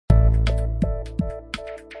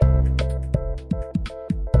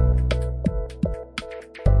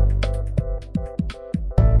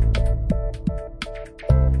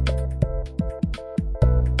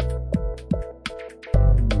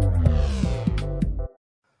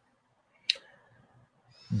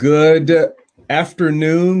Good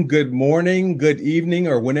afternoon, good morning, good evening,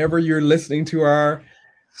 or whenever you're listening to our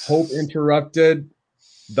Hope Interrupted,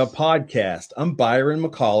 the podcast. I'm Byron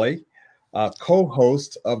McCauley,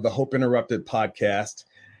 co-host of the Hope Interrupted podcast.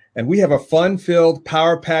 And we have a fun-filled,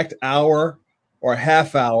 power-packed hour or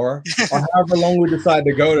half hour, or however long we decide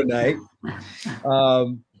to go tonight,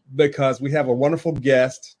 because we have a wonderful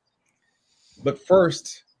guest. But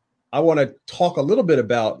first, I want to talk a little bit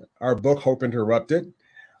about our book, Hope Interrupted.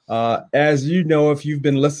 As you know, if you've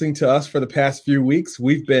been listening to us for the past few weeks,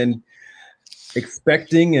 we've been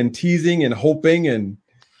expecting and teasing and hoping and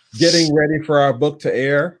getting ready for our book to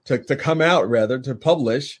air, to come out rather, to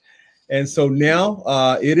publish. And so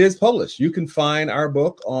now it is published. You can find our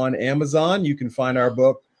book on Amazon. You can find our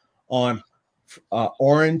book on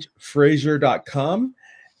orangefraser.com.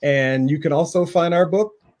 And you can also find our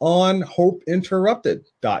book on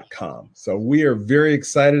hopeinterrupted.com. So we are very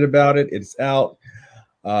excited about it. It's out.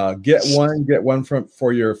 Get one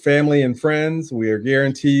for your family and friends. We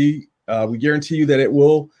guarantee you that it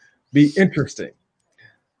will be interesting.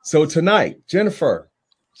 So tonight, Jennifer,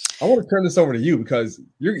 I want to turn this over to you because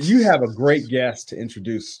you have a great guest to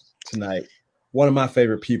introduce tonight. One of my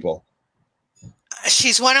favorite people.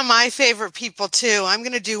 She's one of my favorite people too. I'm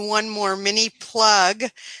going to do one more mini plug.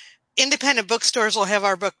 Independent bookstores will have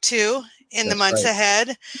our book too in the months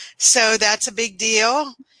ahead. So that's a big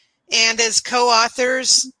deal. And as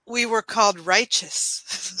co-authors, we were called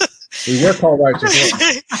Righteous. We were called Righteous.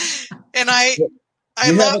 And I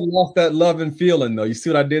haven't lost that love and feeling, though. You see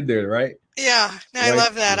what I did there, right? Yeah, no, I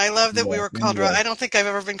love that. I love that we were called. Yeah. I don't think I've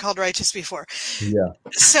ever been called Righteous before. Yeah.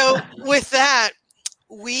 So with that,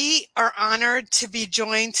 we are honored to be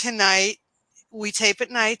joined tonight. We tape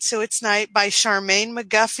at night, so it's night, by Charmaine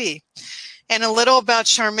McGuffey. And a little about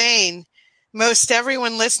Charmaine. Most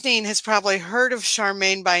everyone listening has probably heard of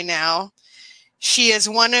Charmaine by now. She is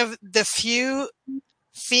one of the few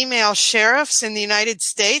female sheriffs in the United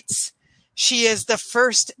States. She is the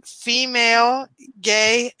first female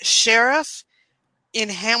gay sheriff in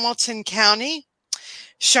Hamilton County.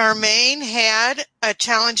 Charmaine had a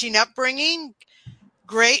challenging upbringing,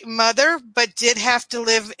 great mother, but did have to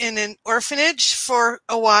live in an orphanage for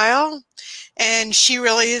a while. And she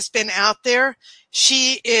really has been out there.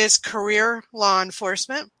 She is career law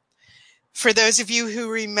enforcement. For those of you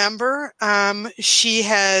who remember, she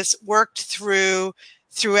has worked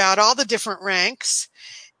throughout all the different ranks.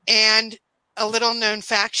 And a little known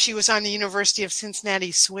fact, she was on the University of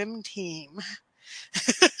Cincinnati swim team.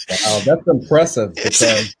 Wow, that's impressive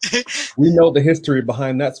because we know the history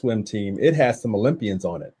behind that swim team. It has some Olympians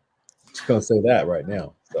on it. I'm just going to say that right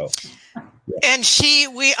now. So. Yeah. And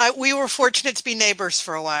we were fortunate to be neighbors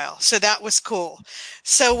for a while, so that was cool.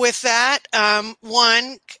 So with that,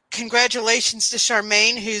 congratulations to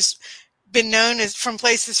Charmaine, who's been known as from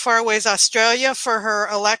places far away as Australia for her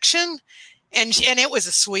election, and it was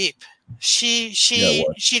a sweep. She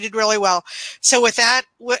did really well. So with that,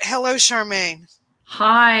 hello, Charmaine.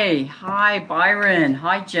 Hi, Byron.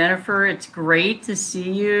 Hi, Jennifer. It's great to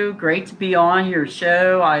see you. Great to be on your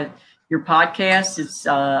show. Your podcast.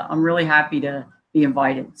 I'm really happy to be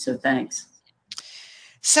invited. So thanks.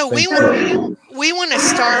 So we want to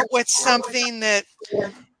start with something that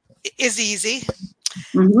is easy.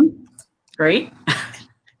 Mm-hmm. Great.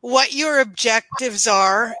 What your objectives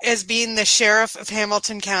are as being the sheriff of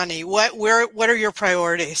Hamilton County? What are your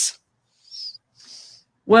priorities?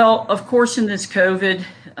 Well, of course, in this COVID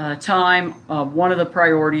time, one of the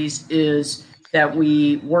priorities is that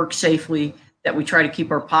we work safely, that we try to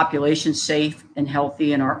keep our population safe and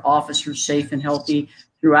healthy and our officers safe and healthy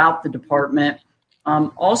throughout the department.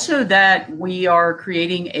 Also that we are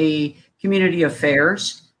creating a community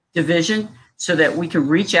affairs division so that we can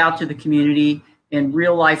reach out to the community in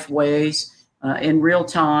real life ways, in real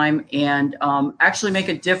time, and actually make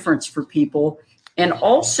a difference for people, and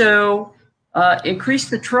also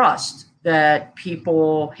increase the trust that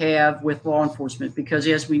people have with law enforcement, because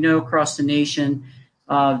as we know across the nation,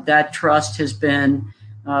 that trust has been,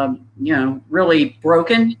 really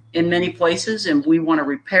broken in many places, and we want to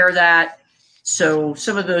repair that. So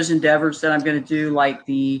some of those endeavors that I'm going to do, like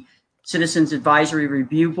the Citizens Advisory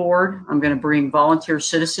Review Board, I'm going to bring volunteer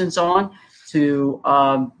citizens on to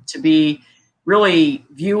be really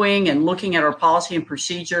viewing and looking at our policy and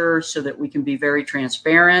procedure so that we can be very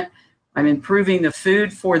transparent. I'm improving the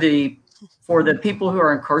food for the people who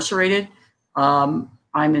are incarcerated.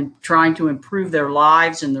 I'm trying to improve their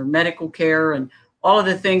lives and their medical care and all of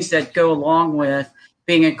the things that go along with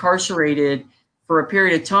being incarcerated for a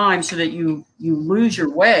period of time, so that you lose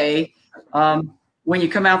your way when you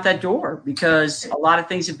come out that door, because a lot of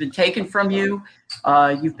things have been taken from you.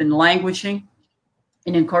 You've been languishing.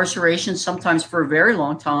 in incarceration, sometimes for a very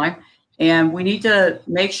long time. And we need to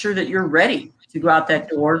make sure that you're ready to go out that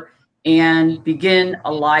door and begin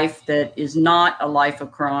a life that is not a life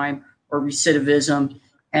of crime or recidivism.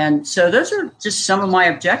 And so those are just some of my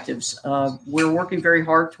objectives. We're working very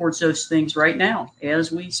hard towards those things right now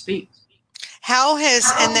as we speak.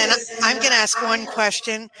 And then I'm going to ask one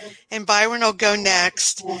question, and Byron will go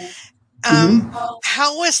next.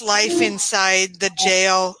 How was life inside the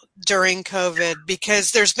jail during COVID?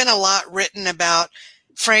 Because there's been a lot written about,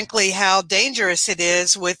 frankly, how dangerous it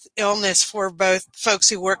is with illness for both folks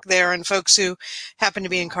who work there and folks who happen to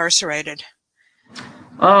be incarcerated.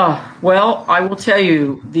 Well, I will tell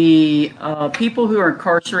you, the people who are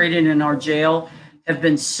incarcerated in our jail have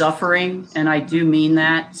been suffering, and I do mean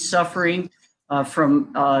that, suffering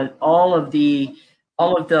from all of the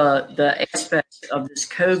aspects of this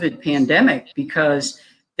COVID pandemic, because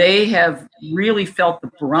they have really felt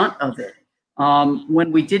the brunt of it.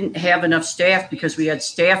 When we didn't have enough staff because we had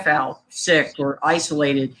staff out sick or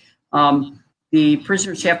isolated, the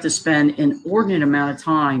prisoners have to spend an inordinate amount of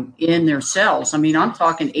time in their cells. I mean, I'm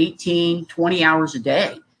talking 18, 20 hours a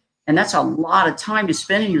day. And that's a lot of time to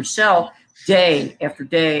spend in your cell day after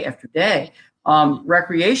day after day.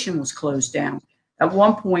 Recreation was closed down. At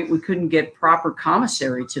one point, we couldn't get proper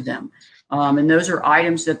commissary to them. And those are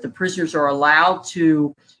items that the prisoners are allowed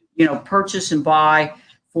to, purchase and buy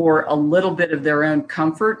for a little bit of their own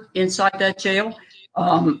comfort inside that jail.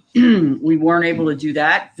 We weren't able to do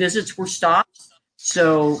that. Visits were stopped.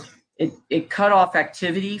 So it cut off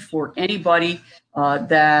activity for anybody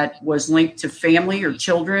that was linked to family or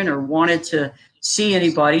children or wanted to see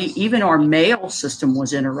anybody. Even our mail system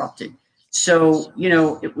was interrupted. So,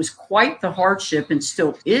 it was quite the hardship, and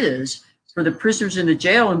still is, for the prisoners in the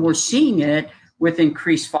jail. And we're seeing it with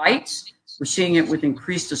increased fights. We're seeing it with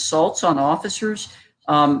increased assaults on officers.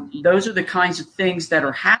 Those are the kinds of things that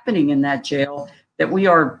are happening in that jail that we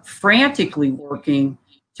are frantically working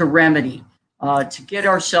to remedy, to get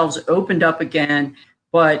ourselves opened up again.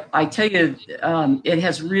 But I tell you, it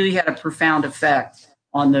has really had a profound effect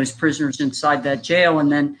on those prisoners inside that jail. And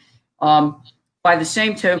then by the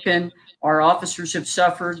same token, our officers have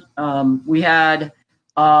suffered. We had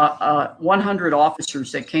 100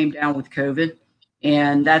 officers that came down with COVID,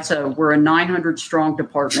 and we're a 900 strong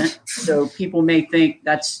department. So people may think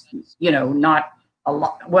that's, not a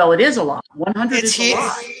lot. Well, it is a lot. 100 is a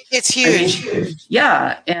lot. It's huge. I mean,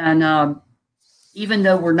 yeah. And even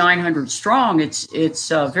though we're 900 strong, it's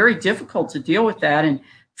very difficult to deal with that. And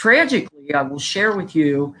tragically, I will share with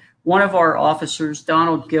you, one of our officers,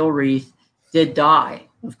 Donald Gilreath, did die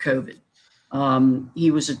of COVID.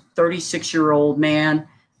 He was a 36-year-old man.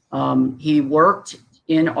 He worked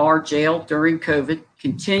in our jail during COVID,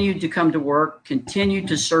 continued to come to work, continued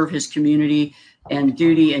to serve his community and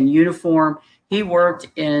duty and uniform. He worked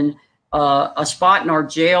in a spot in our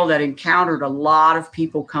jail that encountered a lot of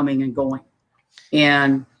people coming and going.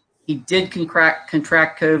 And he did contract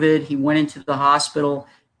COVID. He went into the hospital,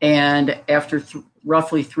 and after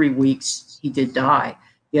roughly 3 weeks, he did die.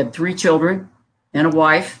 He had 3 children and a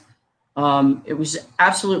wife. It was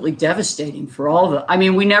absolutely devastating for all of us. I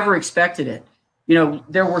mean, we never expected it.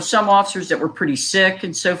 There were some officers that were pretty sick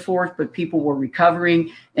and so forth, but people were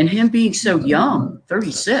recovering. And him being so young,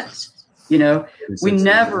 36, we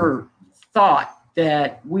never thought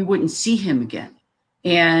that we wouldn't see him again.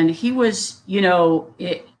 And he was,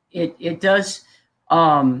 it does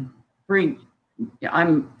bring,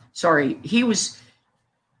 I'm sorry, he was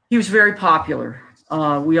very popular.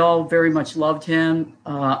 We all very much loved him.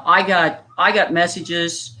 I got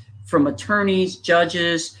messages from attorneys,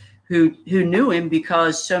 judges who knew him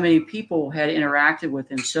because so many people had interacted with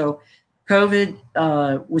him. So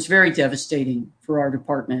COVID was very devastating for our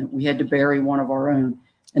department. We had to bury one of our own,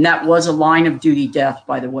 and that was a line of duty death,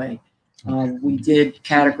 by the way. We did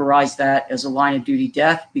categorize that as a line of duty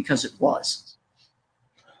death because it was.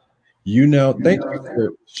 Thank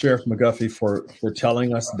you, Sheriff McGuffey, for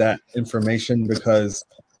telling us that information, because,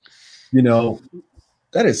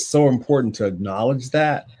 that is so important to acknowledge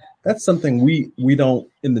that. That's something we don't,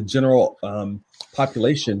 in the general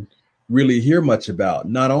population, really hear much about.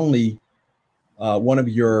 Not only one of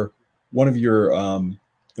your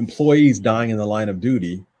employees dying in the line of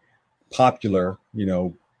duty, popular,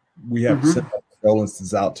 we have sent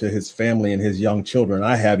condolences out to his family and his young children.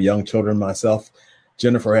 I have young children myself.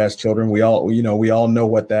 Jennifer has children. We all know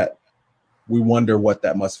we wonder what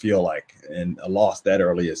that must feel like. And a loss that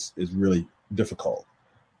early is really difficult.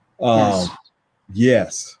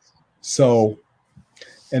 Yes. So,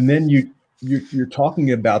 and then you're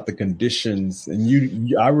talking about the conditions,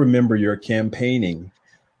 and I remember your campaigning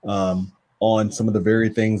on some of the very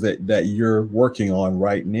things that you're working on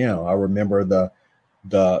right now. I remember the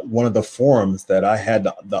one of the forums that I had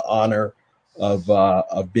the honor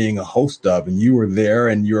of being a host of, and you were there,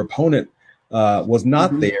 and your opponent was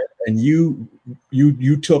not there, and you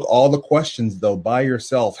took all the questions though by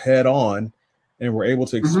yourself head on, and were able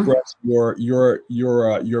to express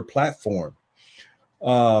your platform.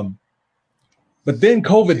 But then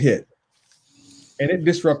COVID hit, and it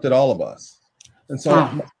disrupted all of us. And so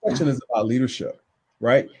my question is about leadership,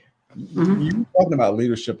 right? You're talking about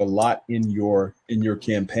leadership a lot in your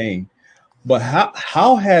campaign, but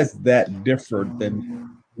how has that differed?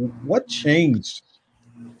 Then what changed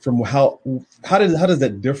from how does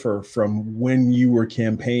that differ from when you were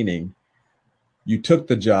campaigning? You took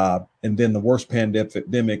the job, and then the worst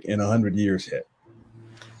pandemic in 100 years hit.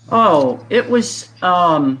 Oh, it was,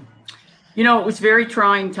 it was very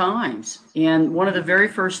trying times. And one of the very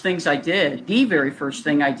first thing I did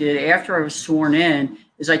after I was sworn in,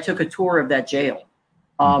 is I took a tour of that jail.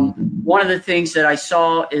 One of the things that I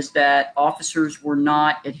saw is that officers were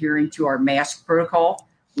not adhering to our mask protocol.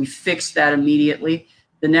 We fixed that immediately.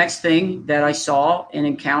 The next thing that I saw and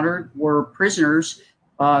encountered were prisoners,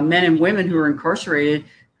 men and women who were incarcerated,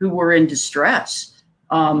 who were in distress.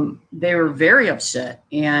 They were very upset.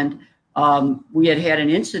 And we had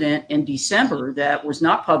an incident in December that was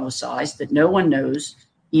not publicized, that no one knows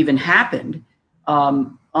even happened.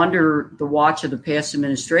 Under the watch of the past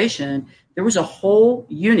administration, there was a whole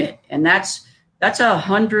unit, and that's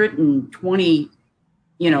 120,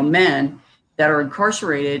 men that are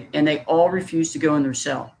incarcerated, and they all refuse to go in their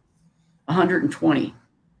cell. 120,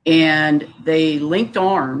 and they linked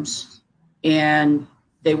arms, and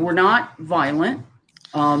they were not violent,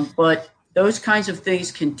 but those kinds of things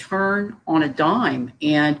can turn on a dime,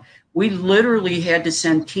 and we literally had to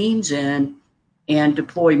send teams in and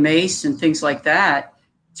deploy mace and things like that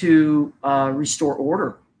to restore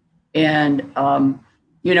order. And, I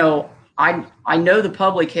know the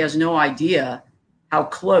public has no idea how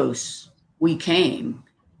close we came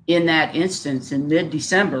in that instance in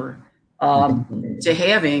mid-December to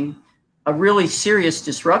having a really serious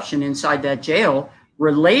disruption inside that jail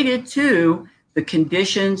related to the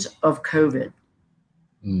conditions of COVID.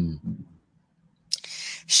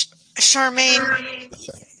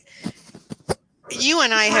 Charmaine, you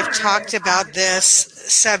and I have talked about this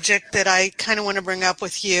subject that I kind of want to bring up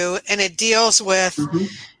with you, and it deals with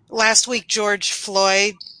last week George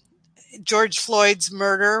Floyd's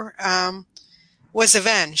murder was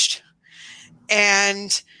avenged.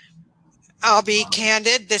 And I'll be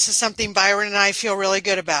candid, this is something Byron and I feel really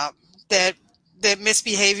good about, that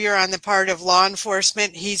misbehavior on the part of law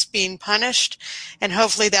enforcement, he's being punished, and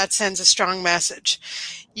hopefully that sends a strong message.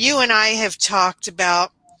 You and I have talked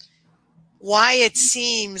about why it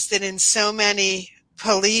seems that in so many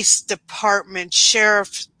police departments,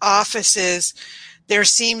 sheriff's offices, there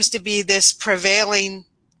seems to be this prevailing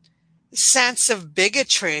sense of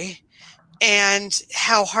bigotry and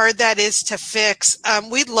how hard that is to fix.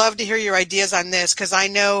 We'd love to hear your ideas on this, because I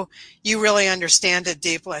know you really understand it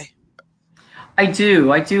deeply. I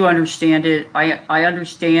do understand it. I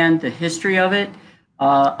understand the history of it.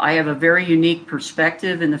 I have a very unique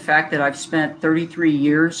perspective in the fact that I've spent 33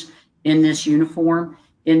 years in this uniform,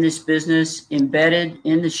 in this business, embedded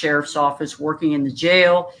in the sheriff's office, working in the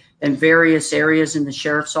jail and various areas in the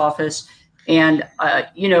sheriff's office. And,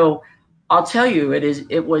 I'll tell you,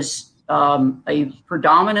 it was a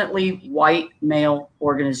predominantly white male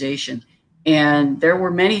organization. And there were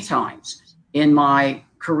many times in my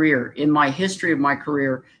career, in my history of my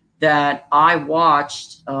career, that I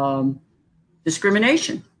watched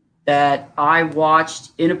discrimination, that I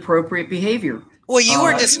watched inappropriate behavior. Well, you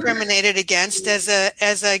were discriminated against as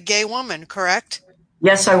a gay woman, correct?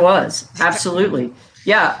 Yes, I was. Absolutely.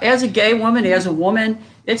 Yeah. As a gay woman, as a woman,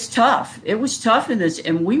 it's tough. It was tough in this.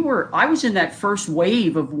 And I was in that first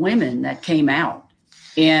wave of women that came out,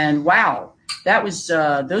 and wow, that was,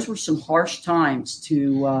 those were some harsh times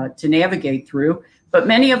to navigate through, but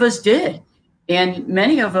many of us did. And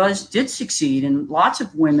many of us did succeed. And lots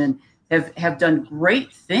of women have done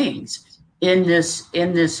great things in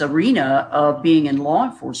this arena of being in law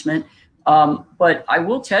enforcement. But I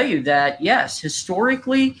will tell you that, yes,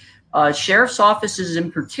 historically, sheriff's offices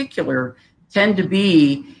in particular tend to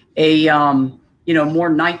be a more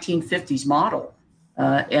 1950s model.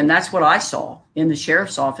 And that's what I saw in the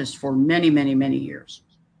sheriff's office for many, many, many years.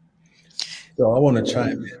 So I want to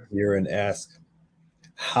chime in here and ask,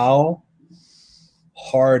 how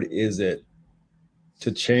hard is it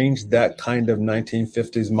to change that kind of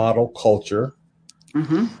 1950s model culture,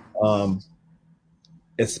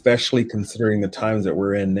 especially considering the times that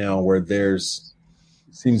we're in now, where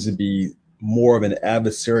seems to be more of an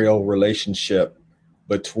adversarial relationship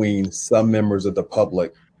between some members of the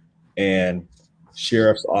public and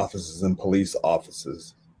sheriff's offices and police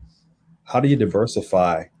offices. How do you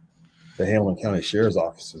diversify the Hamilton County Sheriff's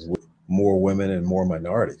offices with more women and more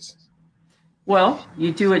minorities? Well,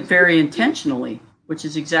 you do it very intentionally, which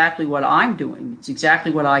is exactly what I'm doing. It's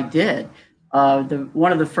exactly what I did.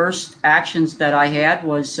 One of the first actions that I had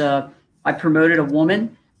was I promoted a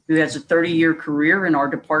woman who has a 30-year career in our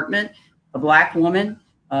department, a Black woman,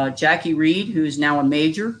 Jackie Reed, who is now a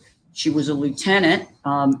major. She was a lieutenant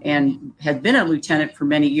and had been a lieutenant for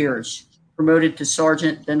many years, promoted to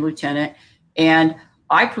sergeant, then lieutenant. And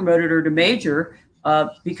I promoted her to major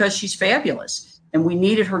because she's fabulous. And we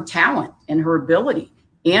needed her talent and her ability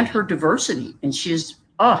and her diversity. And she's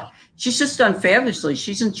just done fabulously.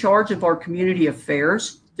 She's in charge of our community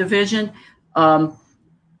affairs division.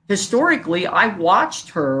 Historically, I watched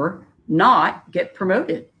her not get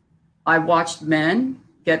promoted. I watched men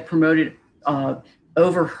get promoted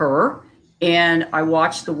over her. And I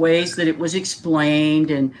watched the ways that it was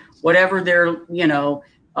explained and whatever their, the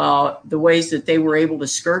ways that they were able to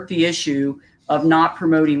skirt the issue of not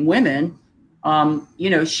promoting women.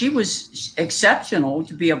 She was exceptional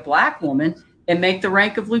to be a Black woman and make the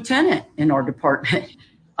rank of lieutenant in our department.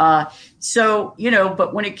 But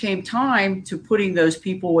when it came time to putting those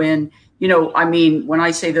people in, when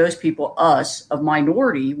I say those people, us, of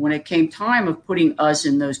minority, when it came time of putting us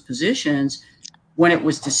in those positions, when it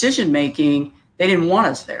was decision making, they didn't want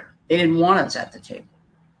us there. They didn't want us at the table.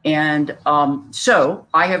 And so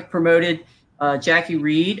I have promoted Jackie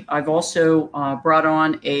Reed. I've also brought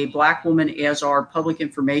on a Black woman as our public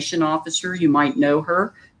information officer. You might know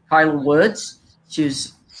her, Kyla Woods.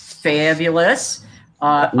 She's fabulous.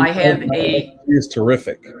 She's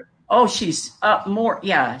terrific. Oh, she's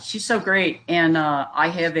she's so great. And I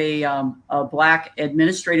have a Black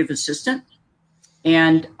administrative assistant,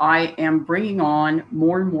 and I am bringing on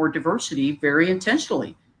more and more diversity very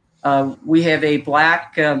intentionally. We have a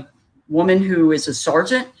Black woman who is a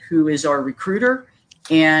sergeant, who is our recruiter,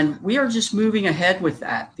 and we are just moving ahead with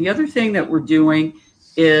that. The other thing that we're doing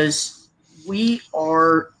is we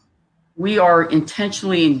are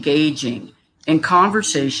intentionally engaging in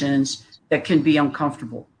conversations that can be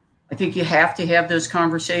uncomfortable. I think you have to have those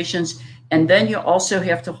conversations, and then you also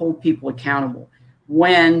have to hold people accountable.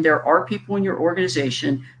 When there are people in your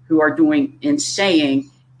organization who are doing and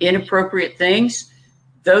saying inappropriate things,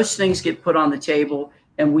 those things get put on the table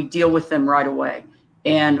and we deal with them right away.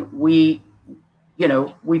 And we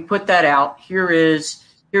put that out. Here's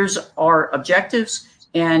our objectives,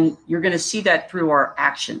 and you're going to see that through our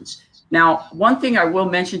actions. Now, one thing I will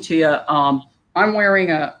mention to you, I'm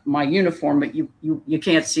wearing my uniform, but you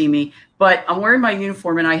can't see me. But I'm wearing my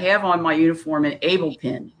uniform, and I have on my uniform an ABLE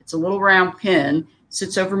pin. It's a little round pin,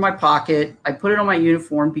 sits over my pocket. I put it on my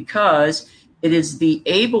uniform because it is the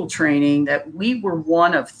ABLE training that we were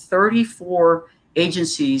one of 34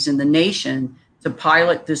 agencies in the nation to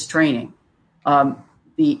pilot this training.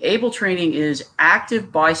 The ABLE training is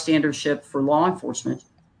active bystandership for law enforcement,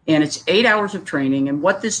 and it's 8 hours of training. And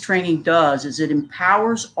what this training does is it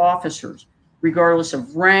empowers officers, regardless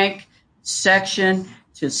of rank, section,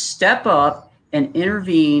 to step up and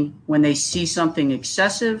intervene when they see something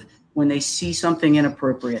excessive, when they see something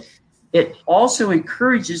inappropriate. It also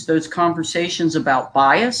encourages those conversations about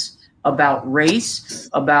bias, about race,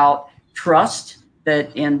 about trust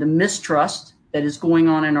and the mistrust that is going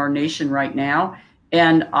on in our nation right now.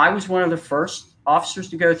 And I was one of the first officers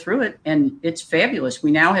to go through it, and it's fabulous.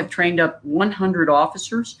 We now have trained up 100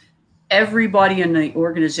 officers. Everybody in the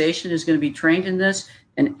organization is going to be trained in this,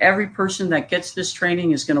 and every person that gets this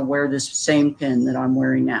training is going to wear this same pin that I'm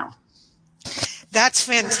wearing now. That's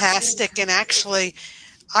fantastic. And actually,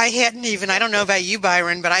 I don't know about you,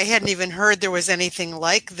 Byron, but I hadn't even heard there was anything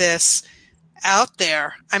like this out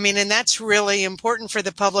there. I mean, and that's really important for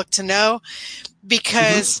the public to know,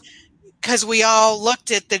 because we all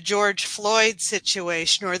looked at the George Floyd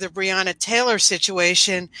situation or the Breonna Taylor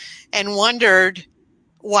situation and wondered,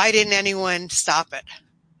 why didn't anyone stop it?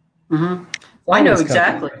 Mm-hmm. Well, I know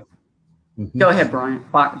exactly. Mm-hmm. Go ahead, Byron.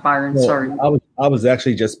 Well, sorry. I was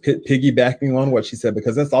actually just piggybacking on what she said,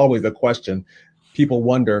 because that's always a question. People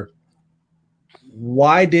wonder,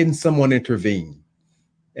 why didn't someone intervene?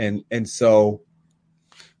 And so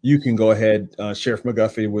you can go ahead, Sheriff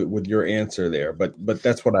McGuffey, with your answer there. But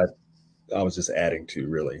that's what I was just adding to,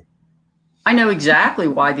 really. I know exactly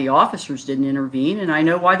why the officers didn't intervene, and I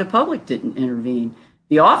know why the public didn't intervene.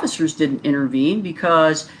 The officers didn't intervene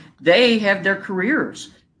because they have their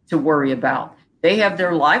careers to worry about. They have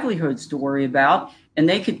their livelihoods to worry about, and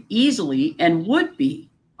they could easily and would be,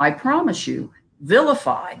 I promise you,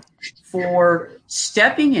 vilified for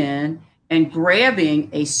stepping in and grabbing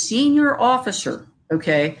a senior officer.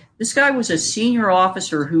 Okay, this guy was a senior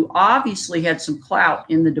officer who obviously had some clout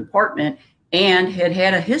in the department and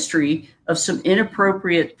had a history of some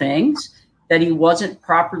inappropriate things that he wasn't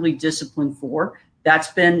properly disciplined for.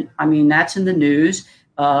 That's in the news.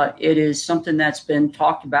 It is something that's been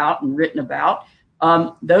talked about and written about.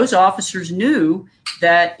 Those officers knew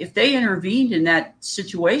that if they intervened in that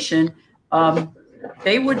situation,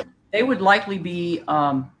 they would likely be,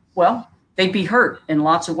 they'd be hurt in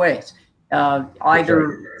lots of ways,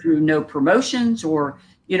 either through no promotions or,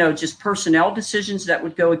 just personnel decisions that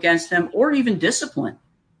would go against them, or even discipline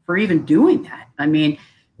for even doing that. I mean,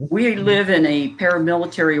 we live in a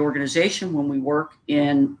paramilitary organization when we work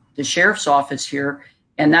in the sheriff's office here,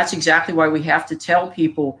 and that's exactly why we have to tell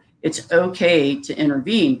people it's okay to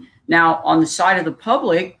intervene. Now, on the side of the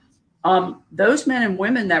public, those men and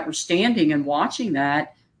women that were standing and watching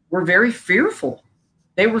that were very fearful.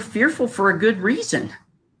 They were fearful for a good reason.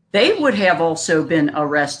 They would have also been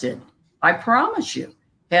arrested, I promise you,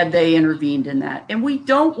 had they intervened in that. And we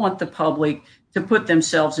don't want the public to put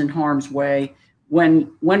themselves in harm's way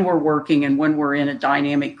when we're working and when we're in a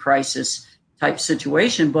dynamic crisis type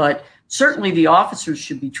situation. But certainly the officers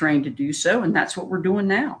should be trained to do so, and that's what we're doing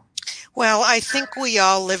now. Well, I think we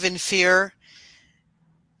all live in fear.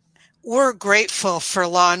 We're grateful for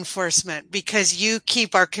law enforcement because you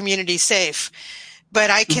keep our community safe. But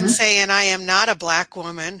I can say, and I am not a Black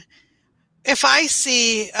woman, if I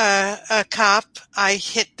see a cop, I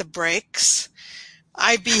hit the brakes.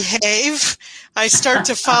 I behave. I start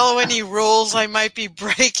to follow any rules I might be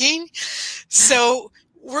breaking. So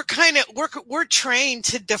we're trained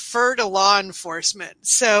to defer to law enforcement.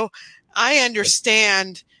 So I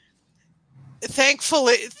understand.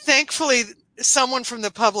 Thankfully, someone from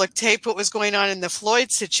the public taped what was going on in the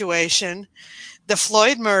Floyd situation, the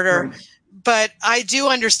Floyd murder. Right. But I do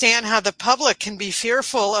understand how the public can be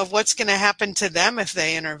fearful of what's going to happen to them if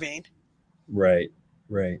they intervene. Right.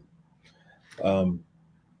 Yeah.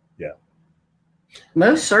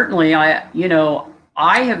 Most certainly, I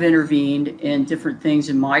have intervened in different things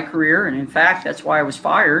in my career. And in fact, that's why I was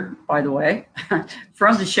fired, by the way,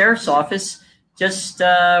 from the sheriff's office just,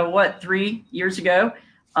 3 years ago,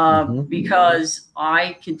 because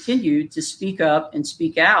I continued to speak up and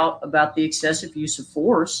speak out about the excessive use of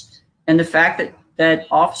force and the fact that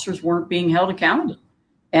officers weren't being held accountable.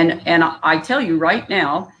 And I tell you right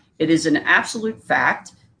now, it is an absolute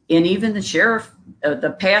fact. And even the sheriff,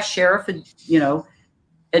 the past sheriff,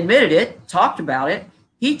 admitted it, talked about it.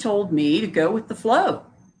 He told me to go with the flow,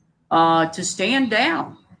 to stand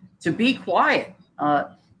down, to be quiet,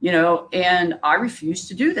 and I refused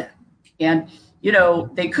to do that. And,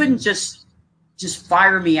 they couldn't just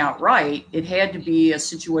fire me outright. It had to be a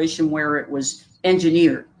situation where it was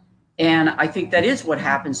engineered. And I think that is what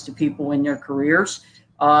happens to people in their careers.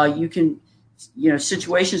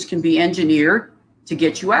 Situations can be engineered to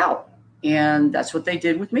get you out. And that's what they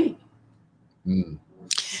did with me. Mm.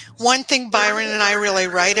 One thing Byron and I really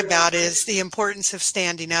write about is the importance of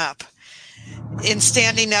standing up. In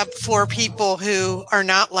standing up for people who are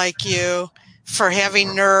not like you, for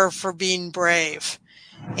having nerve, for being brave.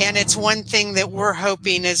 And it's one thing that we're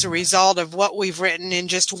hoping as a result of what we've written in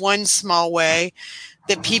just one small way,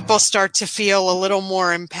 that people start to feel a little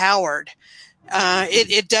more empowered.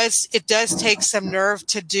 It does take some nerve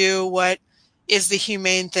to do what is the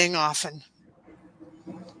humane thing often.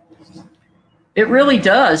 It really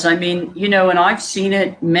does. I mean, and I've seen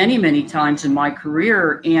it many, many times in my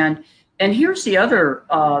career. And here's the other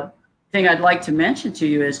thing I'd like to mention to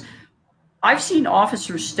you is I've seen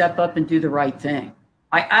officers step up and do the right thing.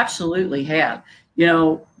 I absolutely have.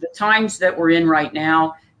 The times that we're in right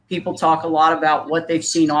now, people talk a lot about what they've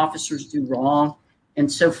seen officers do wrong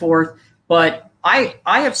and so forth. But I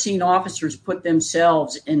have seen officers put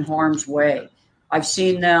themselves in harm's way. I've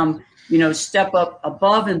seen them, step up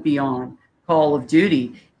above and beyond call of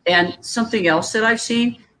duty. And something else that I've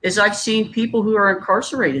seen is I've seen people who are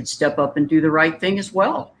incarcerated step up and do the right thing as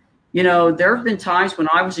well. There have been times when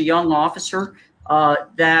I was a young officer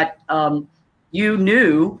that you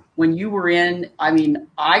knew when you were in,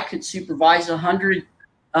 I could supervise 100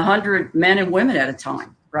 men and women at a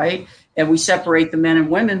time, right? And we separate the men and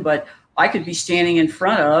women, but I could be standing in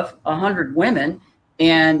front of 100 women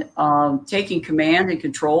and taking command and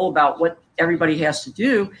control about what everybody has to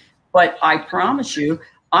do. But I promise you,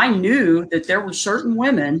 I knew that there were certain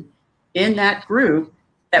women in that group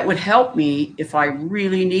that would help me if I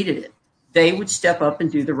really needed it. They would step up and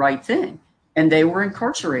do the right thing. And they were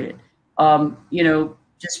incarcerated.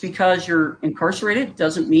 Just because you're incarcerated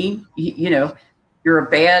doesn't mean, you're a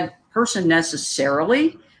bad person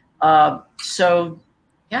necessarily. So,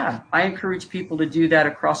 yeah, I encourage people to do that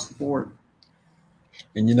across the board.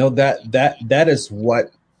 And that is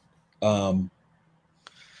what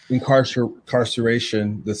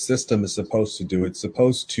incarceration, the system, is supposed to do. It's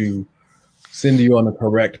supposed to send you on the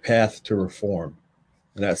correct path to reform.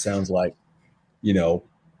 And that sounds like,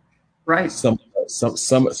 right. Some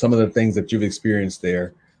of the things that you've experienced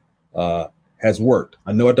there has worked.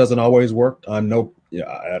 I know it doesn't always work. I know,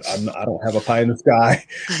 I don't have a pie in the sky,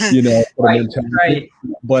 right.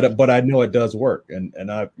 But I know it does work.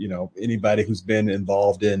 And I, anybody who's been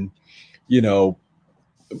involved in,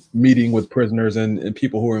 meeting with prisoners and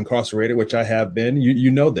people who are incarcerated, which I have been,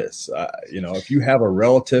 you know this, if you have a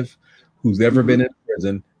relative who's ever been in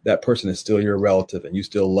prison, that person is still your relative and you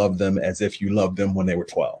still love them as if you loved them when they were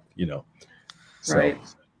 12, So, right.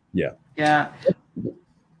 Yeah.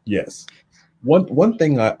 Yes. One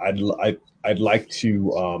thing I'd like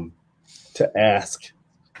to ask.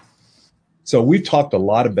 So we've talked a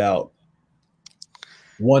lot about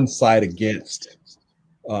one side against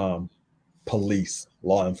police,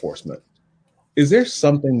 law enforcement. Is there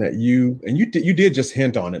something that you did just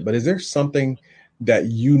hint on it, but is there something that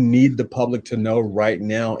you need the public to know right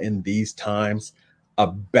now in these times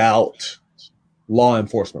about law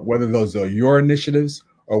enforcement, whether those are your initiatives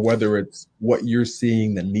or whether it's what you're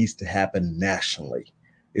seeing that needs to happen nationally?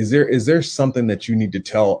 Is there something that you need to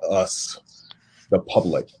tell us, the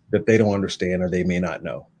public, that they don't understand or they may not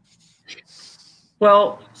know?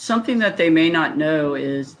 Well, something that they may not know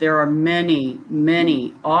is there are many,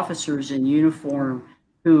 many officers in uniform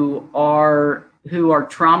who are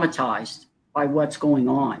traumatized by what's going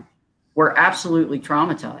on. We're absolutely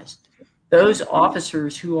traumatized. Those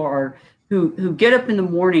officers who get up in the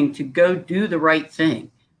morning to go do the right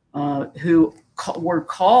thing, who were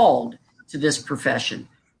called to this profession.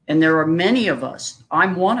 And there are many of us,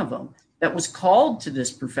 I'm one of them, that was called to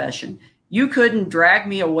this profession. You couldn't drag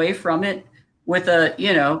me away from it with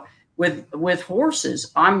with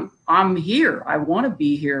horses. I'm here. I want to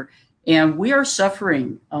be here. And we are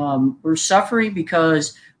suffering. We're suffering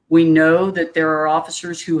because we know that there are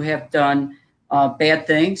officers who have done bad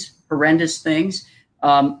things, horrendous things.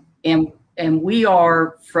 And we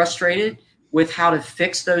are frustrated with how to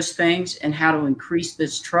fix those things and how to increase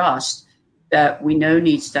this trust that we know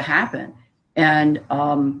needs to happen. And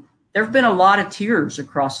there have been a lot of tears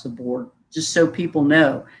across the board, just so people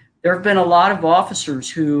know. There have been a lot of officers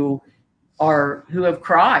who have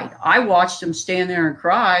cried. I watched them stand there and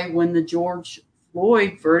cry when the George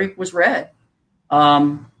Floyd verdict was read.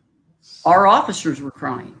 Our officers were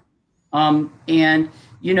crying. And,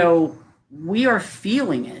 we are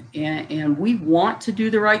feeling it and we want to do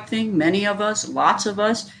the right thing. Many of us, lots of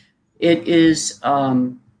us. It is,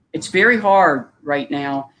 it's very hard right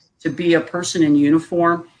now to be a person in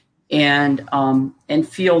uniform and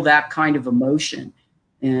feel that kind of emotion.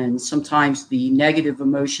 And sometimes the negative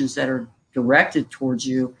emotions that are directed towards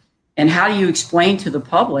you. And how do you explain to the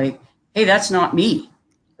public, hey, that's not me,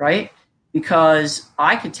 right? Because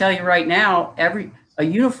I could tell you right now, a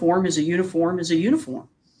uniform is a uniform is a uniform.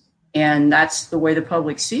 And that's the way the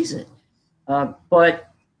public sees it.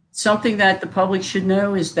 But something that the public should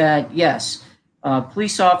know is that, yes,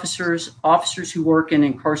 police officers who work in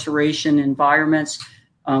incarceration environments,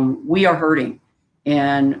 we are hurting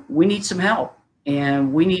and we need some help.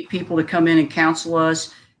 And we need people to come in and counsel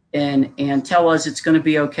us and tell us it's going to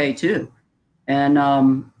be okay too. And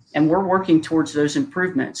we're working towards those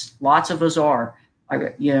improvements. Lots of us are,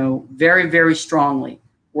 very, very strongly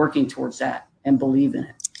working towards that and believe in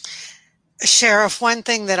it. Sheriff, one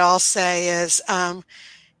thing that I'll say is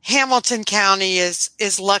Hamilton County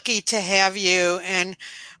is lucky to have you. And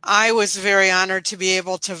I was very honored to be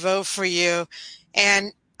able to vote for you.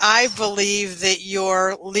 And I believe that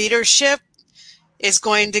your leadership is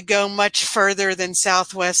going to go much further than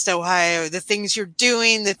Southwest Ohio. The things you're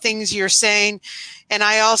doing, the things you're saying. And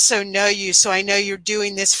I also know you, so I know you're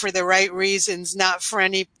doing this for the right reasons, not for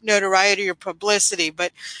any notoriety or publicity.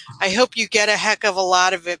 But I hope you get a heck of a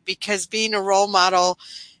lot of it, because being a role model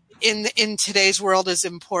in today's world is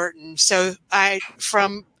important. So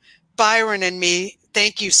from Byron and me,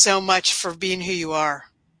 thank you so much for being who you are.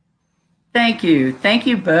 Thank you. Thank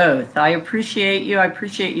you both. I appreciate you. I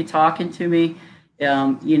appreciate you talking to me.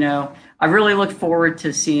 I really look forward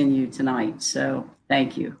to seeing you tonight. So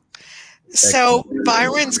thank you. So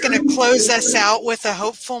Byron's going to close us out with a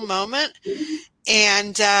hopeful moment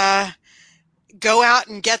and go out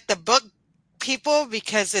and get the book, people,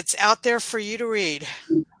 because it's out there for you to read.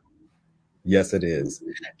 Yes, it is.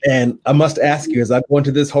 And I must ask you, as I go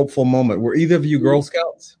into this hopeful moment, were either of you Girl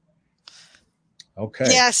Scouts? Okay.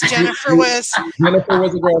 Yes, Jennifer was. Jennifer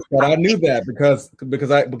was a Girl Scout. I knew that because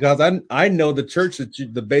I know the church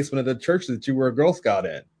the basement of the church that you were a Girl Scout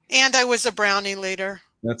in. And I was a Brownie leader.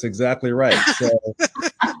 That's exactly right. So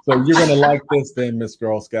you're gonna like this then, Miss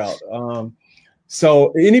Girl Scout.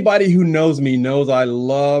 So anybody who knows me knows I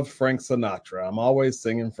love Frank Sinatra. I'm always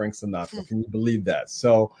singing Frank Sinatra. Can you believe that?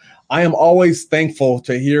 So I am always thankful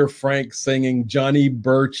to hear Frank singing Johnny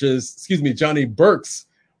Burke's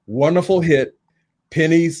wonderful hit,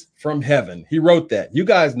 Pennies from Heaven. He wrote that. You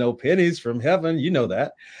guys know Pennies from Heaven. You know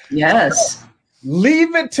that. Yes.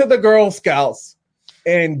 Leave it to the Girl Scouts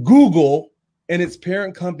and Google and its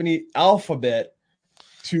parent company Alphabet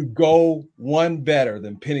to go one better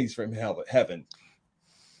than Pennies from Heaven.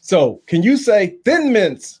 So can you say Thin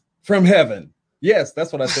Mints from Heaven? Yes,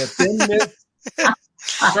 that's what I said. Thin Mints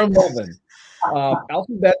from Heaven.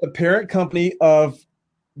 Alphabet, the parent company of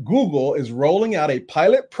Google, is rolling out a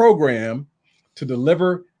pilot program to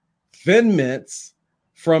deliver Thin Mints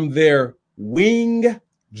from their wing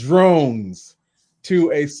drones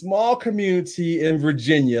to a small community in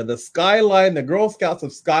Virginia. The Girl Scouts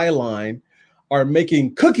of Skyline are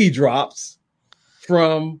making cookie drops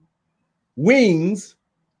from wings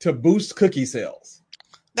to boost cookie sales.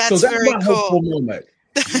 That's very my cool. hopeful moment.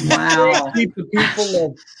 Wow. Keep the people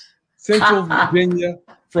of Central Virginia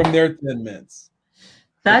from their Thin Mints.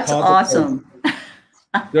 That's awesome.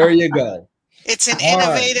 There you go. It's an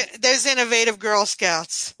innovative. There's innovative Girl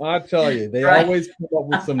Scouts. I tell you, they always come up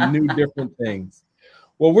with some new, different things.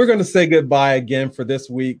 Well, we're going to say goodbye again for this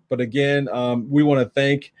week. But again, we want to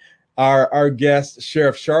thank our guest,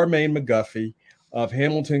 Sheriff Charmaine McGuffey of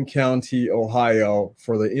Hamilton County, Ohio,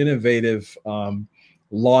 for the innovative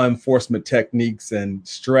law enforcement techniques and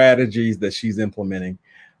strategies that she's implementing.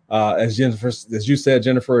 As you said,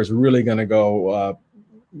 Jennifer is really going to go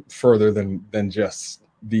further than just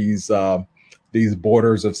these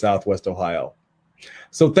borders of Southwest Ohio.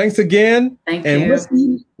 So thanks again. Thank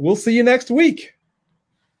you. We'll see you next week.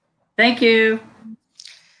 Thank you.